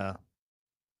 Yeah.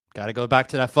 Got to go back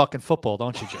to that fucking football,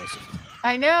 don't you, Joseph?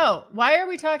 I know. Why are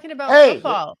we talking about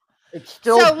football? It's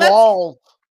still balls,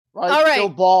 right? All right. Still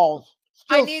balls.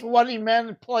 Still sweaty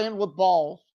men playing with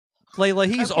balls. Layla,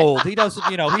 he's old. He doesn't,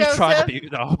 you know, he's Joseph? trying to be,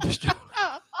 no.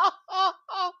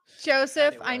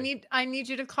 Joseph, anyway. I need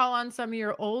you to call on some of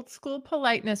your old school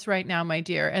politeness right now, my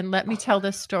dear, and let me tell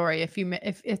this story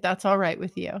if that's all right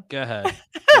with you. Go ahead.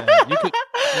 You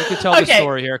could tell the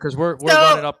story here because we're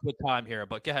running up with time here.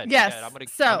 But go ahead. Yes. Go ahead.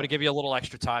 I'm gonna give you a little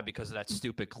extra time because of that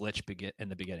stupid glitch in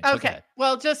the beginning. Okay.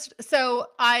 Well, just so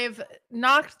I've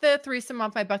knocked the threesome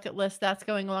off my bucket list. That's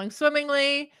going along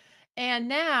swimmingly, and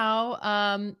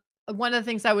now one of the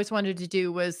things I always wanted to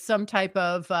do was some type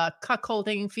of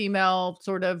cuckolding, female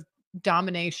sort of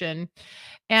domination.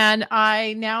 And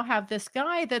I now have this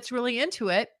guy that's really into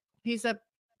it. He's a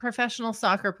professional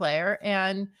soccer player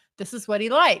and this is what he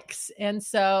likes. And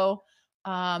so,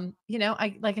 you know,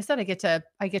 like I said, I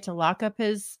get to lock up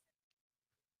his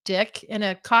dick in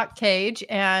a cock cage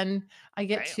and I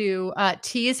get to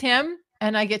tease him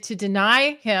and I get to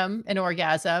deny him an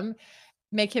orgasm,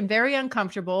 make him very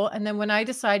uncomfortable. And then when I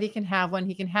decide he can have one,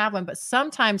 but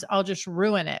sometimes I'll just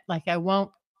ruin it. Like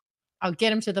I'll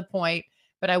get him to the point,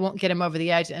 but I won't get him over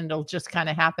the edge and it'll just kind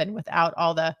of happen without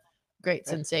all the great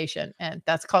sensation. And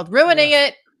that's called ruining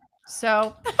it.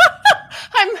 So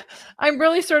I'm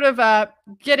really sort of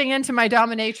getting into my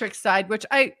dominatrix side, which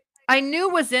I knew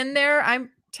was in there. I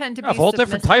tend to be all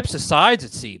different types of sides,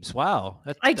 it seems. Wow.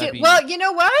 I do. Well, you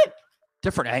know what?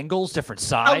 Different angles, different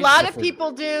sides. A lot of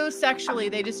people do sexually.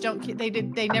 They just don't.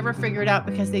 They never figure it out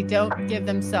because they don't give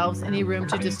themselves any room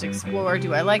to just explore.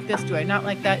 Do I like this? Do I not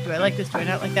like that? Do I like this? Do I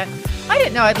not like that? I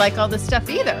didn't know I'd like all this stuff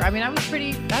either. I mean, I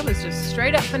was just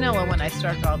straight up vanilla when I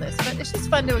started all this. But it's just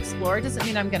fun to explore. It doesn't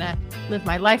mean I'm gonna live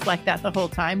my life like that the whole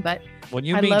time. But when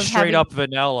you mean straight up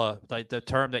vanilla, like the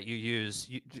term that you use,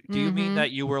 do you mean that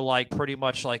you were like pretty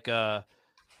much like a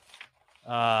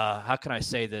how can I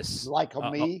say this? Like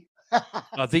a me?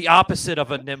 The opposite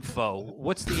of a nympho.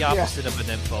 What's the opposite of a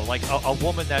nympho? Like a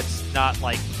woman that's not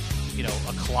like, you know,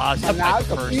 a closet type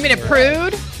of person. You mean a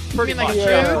prude? Pretty much.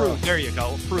 Prude. There you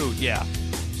go. Prude. Yeah.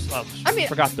 I mean,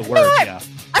 forgot the word. Yeah.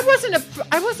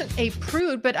 I wasn't a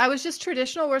prude, but I was just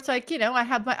traditional. Where it's like, you know,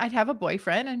 I'd have a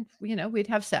boyfriend, and you know, we'd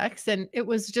have sex, and it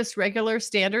was just regular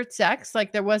standard sex.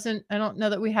 Like there wasn't. I don't know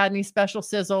that we had any special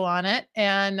sizzle on it,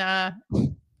 and.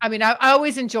 I mean, I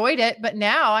always enjoyed it, but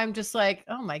now I'm just like,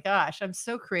 oh my gosh, I'm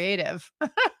so creative.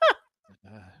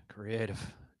 Creative.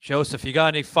 Joseph, you got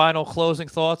any final closing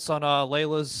thoughts on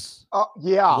Layla's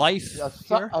life?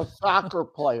 A soccer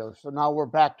player. So now we're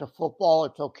back to football.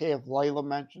 It's okay if Layla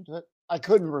mentions it. I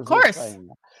couldn't resist saying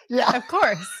that. Yeah. Of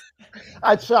course.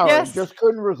 I'm sorry. Yes. Just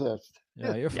couldn't resist.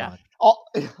 Yeah, you're fine.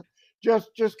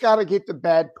 Just got to get the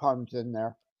bad puns in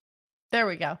there. There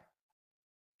we go.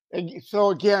 And so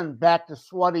again, back to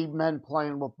sweaty men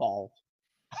playing with balls.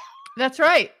 That's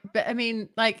right. But I mean,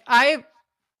 like I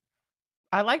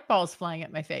like balls flying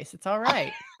at my face. It's all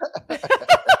right.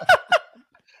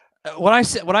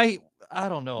 I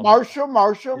don't know.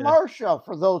 Marsha,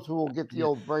 for those who will get the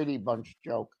old Brady Bunch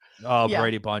joke. Oh, yeah.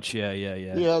 Brady Bunch. Yeah.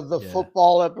 Yeah, the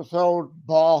football episode,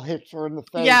 ball hits her in the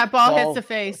face. Yeah, ball hits the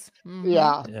face. Mm-hmm.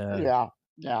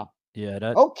 Yeah.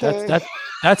 Okay.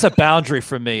 That's a boundary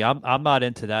for me. I'm not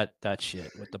into that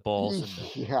shit with the balls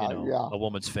and a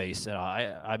woman's face. And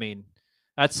I mean,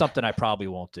 that's something I probably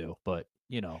won't do, but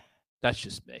that's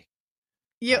just me.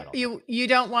 You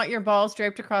don't want your balls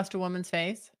draped across a woman's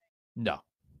face? No.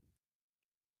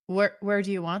 Where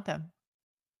do you want them?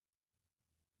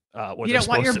 You don't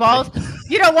want your balls.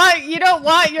 You don't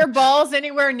want your balls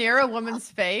anywhere near a woman's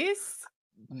face.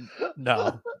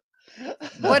 No.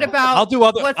 What about?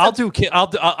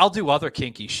 I'll do other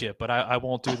kinky shit, but I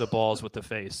won't do the balls with the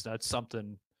face. That's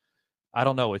something. I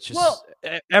don't know. It's just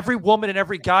every woman and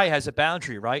every guy has a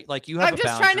boundary, right? Like you have. I'm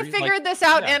just trying to figure this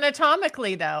out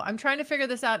anatomically, though. I'm trying to figure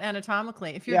this out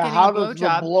anatomically. If you're getting a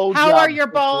blowjob, how are your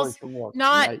balls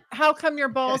not? Right. How come your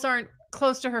balls aren't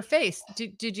close to her face?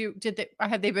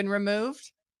 Have they been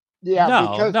removed? Yeah.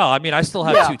 No. I mean, I still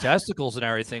have 2 testicles and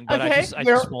everything, but I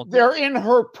just won't. They're in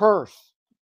her purse.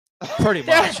 Pretty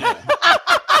much. Yeah.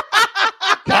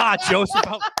 God, Joseph.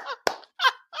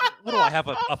 What do I have?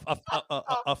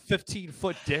 A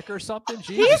 15-foot dick or something?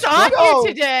 Jesus he's on you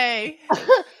today.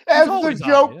 As the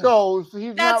joke goes,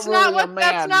 he's not really a man.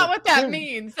 That's not what that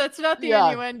means. That's not the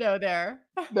innuendo there.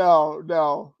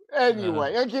 No.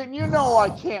 Anyway, again, I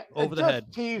can't. Over the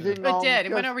head. Teasing.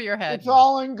 It went over your head. It's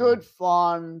all in good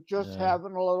fun. Just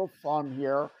having a little fun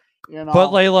here. But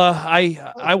Layla,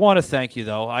 I want to thank you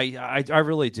though. I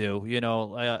really do.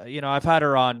 I've had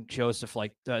her on, Joseph,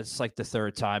 like it's like the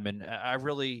 3rd time, and I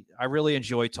really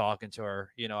enjoy talking to her.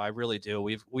 I really do.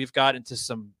 We've got into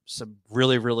some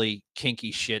really, really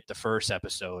kinky shit the first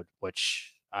episode,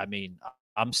 which I mean,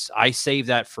 I saved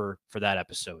that for that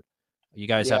episode. You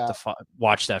guys have to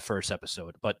watch that first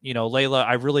episode. But Layla,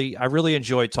 I really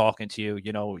enjoyed talking to you.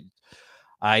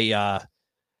 I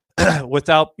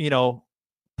without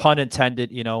pun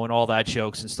intended, and all that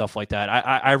jokes and stuff like that.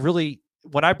 I really,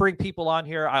 when I bring people on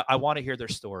here, I want to hear their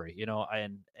story,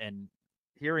 and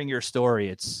hearing your story,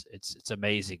 it's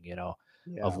amazing,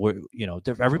 of where,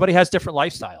 everybody has different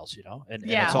lifestyles, and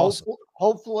it's awesome.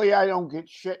 Hopefully I don't get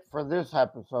shit for this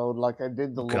episode like I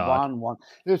did the Levon one.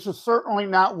 This is certainly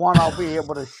not one I'll be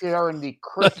able to share in the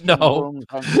Christian rooms.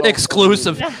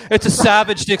 Exclusive. It's a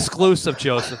Savaged exclusive,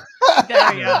 Joseph.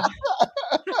 There you go.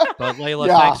 But Layla,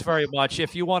 thanks very much.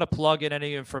 If you want to plug in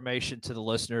any information to the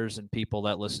listeners and people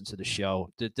that listen to the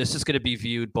show, this is going to be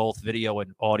viewed both video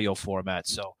and audio format.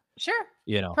 So sure.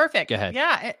 Perfect. Go ahead.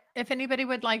 Yeah. If anybody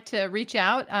would like to reach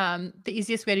out, the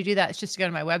easiest way to do that is just to go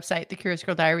to my website,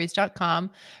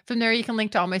 thecuriousgirldiaries.com. From there, you can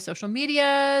link to all my social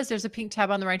medias. There's a pink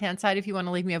tab on the right-hand side. If you want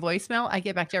to leave me a voicemail, I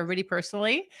get back to everybody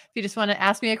personally. If you just want to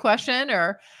ask me a question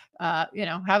or,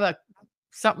 have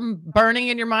something burning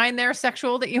in your mind there,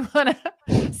 sexual, that you want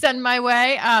to send my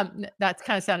way. That's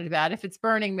kind of sounded bad. If it's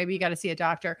burning, maybe you got to see a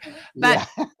doctor. But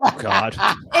God.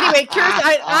 Anyway, curious.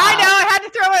 I know I had to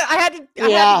throw it. I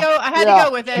had to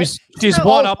go with it. She's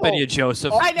one up in you,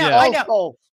 Joseph. I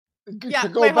know. Yeah.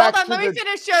 Wait, hold on. Let me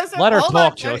finish, Joseph. Let her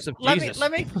talk, Joseph. Jesus.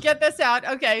 Let me get this out.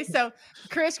 Okay. So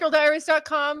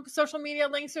CuriousGirlDiaries.com, social media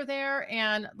links are there,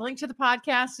 and the link to the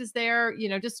podcast is there.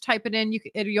 Just type it in.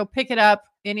 You'll pick it up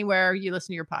anywhere you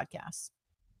listen to your podcasts.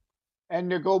 And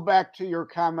to go back to your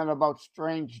comment about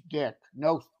strange dick,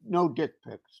 no dick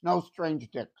pics, no strange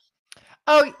dicks.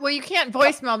 Oh, well, you can't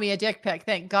voicemail me a dick pic,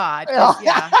 thank God.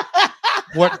 Yeah.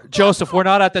 Joseph, we're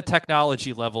not at the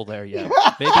technology level there yet.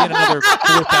 Maybe in another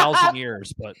 4,000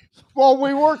 years, but. Well,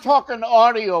 we were talking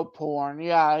audio porn.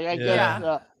 Yeah, I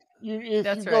guess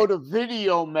if you go to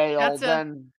video mail,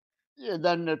 then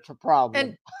it's a problem.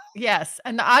 And yes,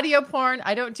 and the audio porn,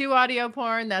 I don't do audio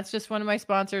porn. That's just one of my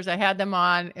sponsors. I had them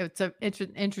on. It's an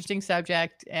interesting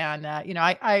subject, and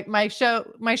my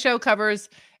show covers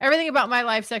everything about my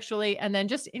life sexually, and then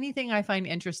just anything I find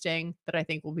interesting that I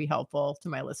think will be helpful to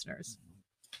my listeners.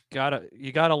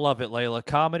 You gotta love it, Layla.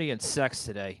 Comedy and sex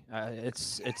today.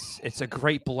 It's a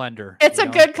great blender. It's a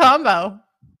good combo.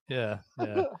 Yeah.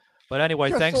 But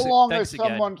anyway, thanks. So long thanks as again.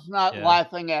 someone's not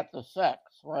laughing at the sex,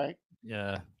 right?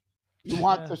 Yeah. You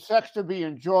want the sex to be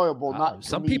enjoyable, not.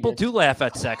 Some people do laugh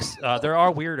at sex. There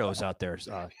are weirdos out there.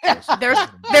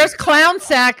 There's clown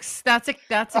sex. That's a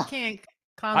kink.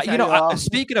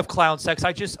 Speaking of clown sex,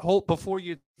 I just hope before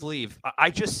you leave, I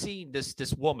just seen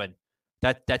this woman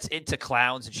that's into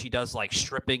clowns, and she does like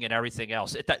stripping and everything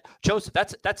else. Joseph,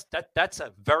 that's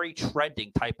a very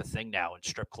trending type of thing now in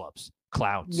strip clubs.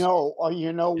 Clowns. No,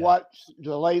 you know what?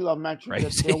 Layla mentioned that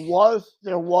Crazy.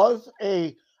 there was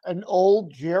an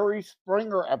old Jerry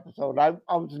Springer episode. I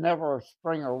was never a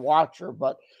Springer watcher,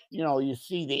 but you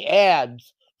see the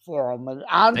ads for them, and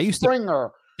on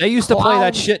Springer. They used to play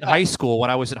that shit in high sex. school when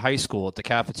I was in high school at the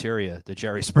cafeteria, the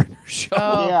Jerry Springer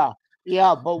show.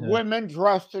 Yeah, but women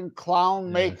dressed in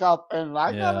clown makeup, and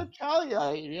I gotta tell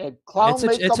you, clown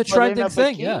makeup it's a trending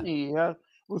thing. Bikini,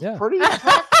 was pretty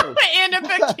attractive. In a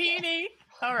bikini.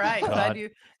 All right. Glad you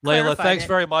Layla, thanks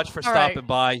very much for stopping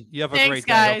by. You have a great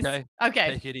day, okay?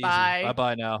 Okay. Take it easy. Bye.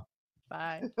 Bye-bye now.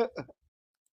 Bye.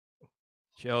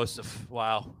 Joseph,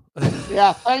 wow.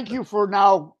 Yeah, thank you for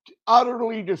now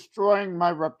utterly destroying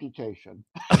my reputation.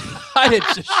 I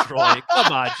didn't destroy it.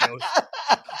 Come on, Joseph.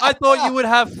 I thought you would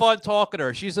have fun talking to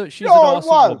her. She's an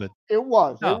awesome woman. It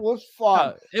was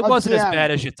fun. It wasn't as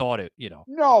bad as you thought it,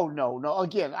 No.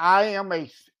 Again, I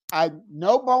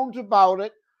no bones about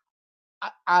it.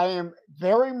 I am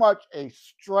very much a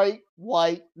straight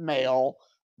white male,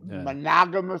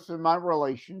 monogamous in my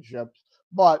relationships,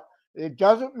 but it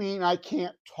doesn't mean I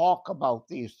can't talk about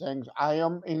these things. I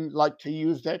am to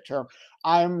use that term,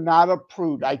 I am not a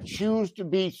prude. I choose to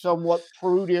be somewhat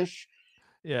prudish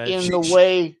in the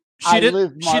way I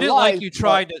live my life. She didn't like you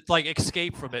trying to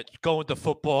escape from it, going to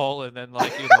football and then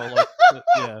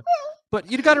yeah.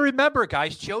 But you got to remember,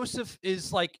 guys, Joseph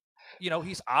is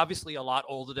he's obviously a lot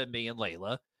older than me and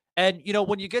Layla. And,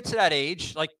 when you get to that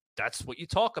age, that's what you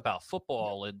talk about,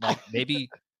 football and maybe,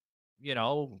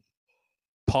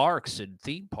 parks and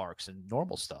theme parks and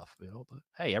normal stuff, but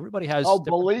hey, everybody has. Oh,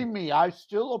 believe me, I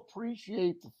still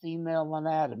appreciate the female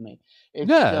anatomy. It's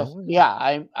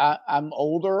I'm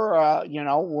older.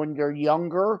 When you're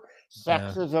younger,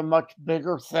 sex is a much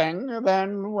bigger thing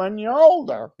than when you're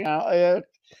older.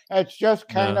 It's just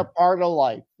kind of part of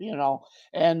life,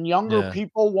 and younger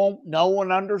people won't know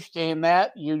and understand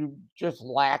that. You just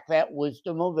lack that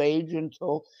wisdom of age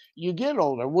until you get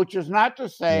older, which is not to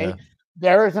say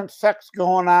there isn't sex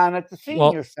going on at the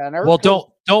senior center. Well,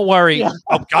 don't worry. Yeah.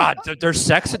 Oh God, there's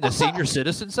sex in the senior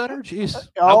citizen center. Jeez,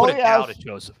 I wouldn't doubt it,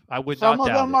 Joseph. I would not doubt it.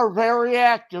 Some of them are very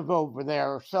active over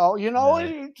there. So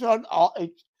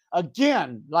it's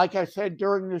again, like I said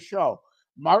during the show,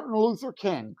 Martin Luther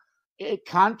King.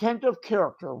 Content of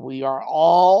character. We are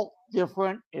all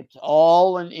different. It's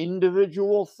all an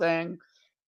individual thing.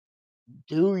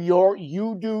 Do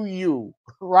you,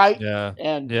 right? Yeah.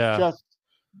 And just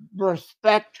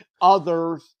respect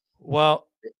others. Well,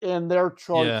 in their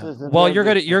choices. Yeah. Well, you're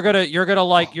gonna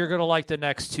like the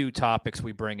next two topics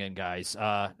we bring in, guys.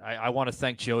 I want to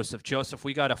thank Joseph. Joseph,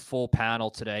 we got a full panel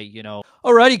today.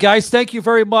 Alrighty, guys. Thank you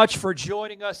very much for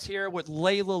joining us here with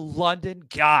Layla London.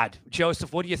 God,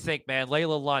 Joseph, what do you think, man?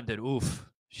 Layla London. Oof,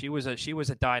 she was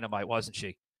a dynamite, wasn't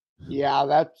she? Yeah,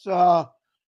 that's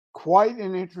quite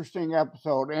an interesting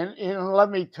episode, and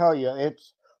let me tell you,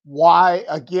 it's why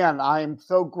again I am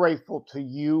so grateful to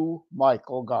you,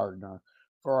 Michael Gardner,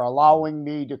 for allowing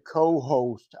me to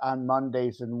co-host on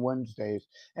Mondays and Wednesdays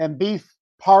and be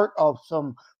part of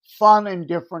some fun and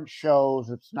different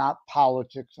shows. It's not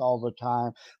politics all the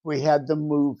time. We had the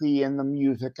movie and the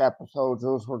music episodes.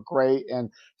 Those were great.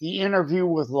 And the interview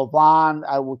with Levon,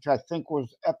 which I think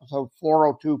was episode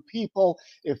 402. People,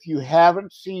 if you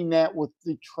haven't seen that with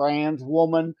the trans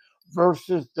woman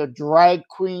versus the drag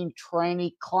queen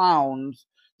tranny clowns,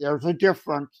 there's a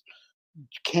difference. You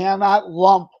cannot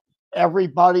lump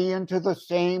everybody into the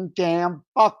same damn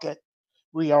bucket.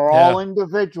 We are all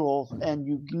individuals, and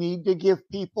you need to give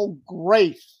people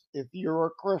grace if you're a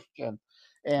Christian.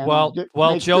 And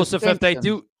well, Joseph, if they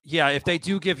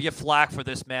do give you flack for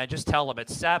this, man, just tell them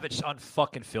it's savage,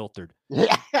 unfucking filtered.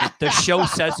 The show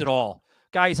says it all,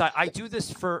 guys. I do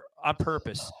this on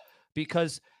purpose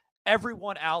because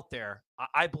everyone out there,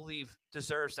 I believe,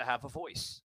 deserves to have a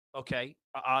voice. Okay,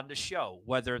 on the show,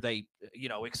 whether they,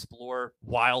 explore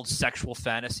wild sexual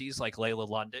fantasies like Layla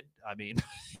London. I mean,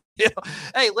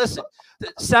 hey, listen,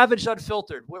 Savage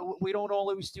Unfiltered. We don't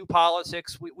always do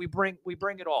politics. We bring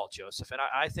it all, Joseph, and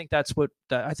I think that's what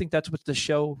the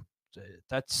show.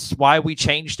 That's why we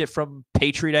changed it from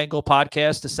Patriot Angle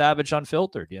Podcast to Savage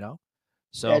Unfiltered.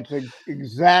 So that's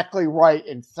exactly right,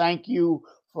 and thank you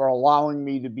for allowing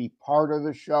me to be part of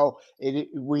the show.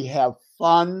 We have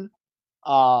fun.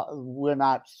 We're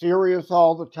not serious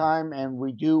all the time, and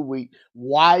we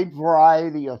wide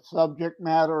variety of subject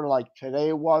matter like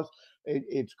today was.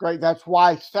 It's great. That's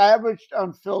why Savage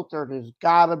Unfiltered has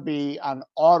got to be on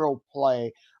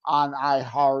autoplay on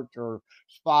iHeart or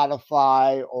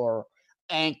Spotify or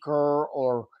Anchor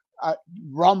or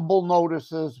Rumble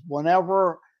notices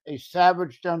whenever a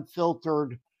Savaged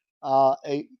Unfiltered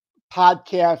a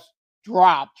podcast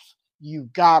drops, you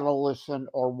gotta listen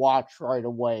or watch right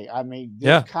away. I mean,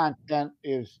 this content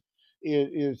is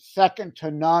second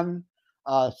to none.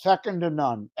 Second to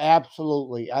none,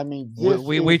 absolutely. I mean,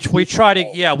 we try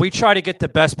to get the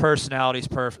best personalities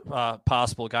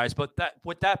possible, guys. But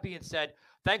with that being said,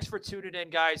 thanks for tuning in,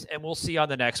 guys, and we'll see you on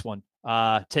the next one.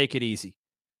 Take it easy.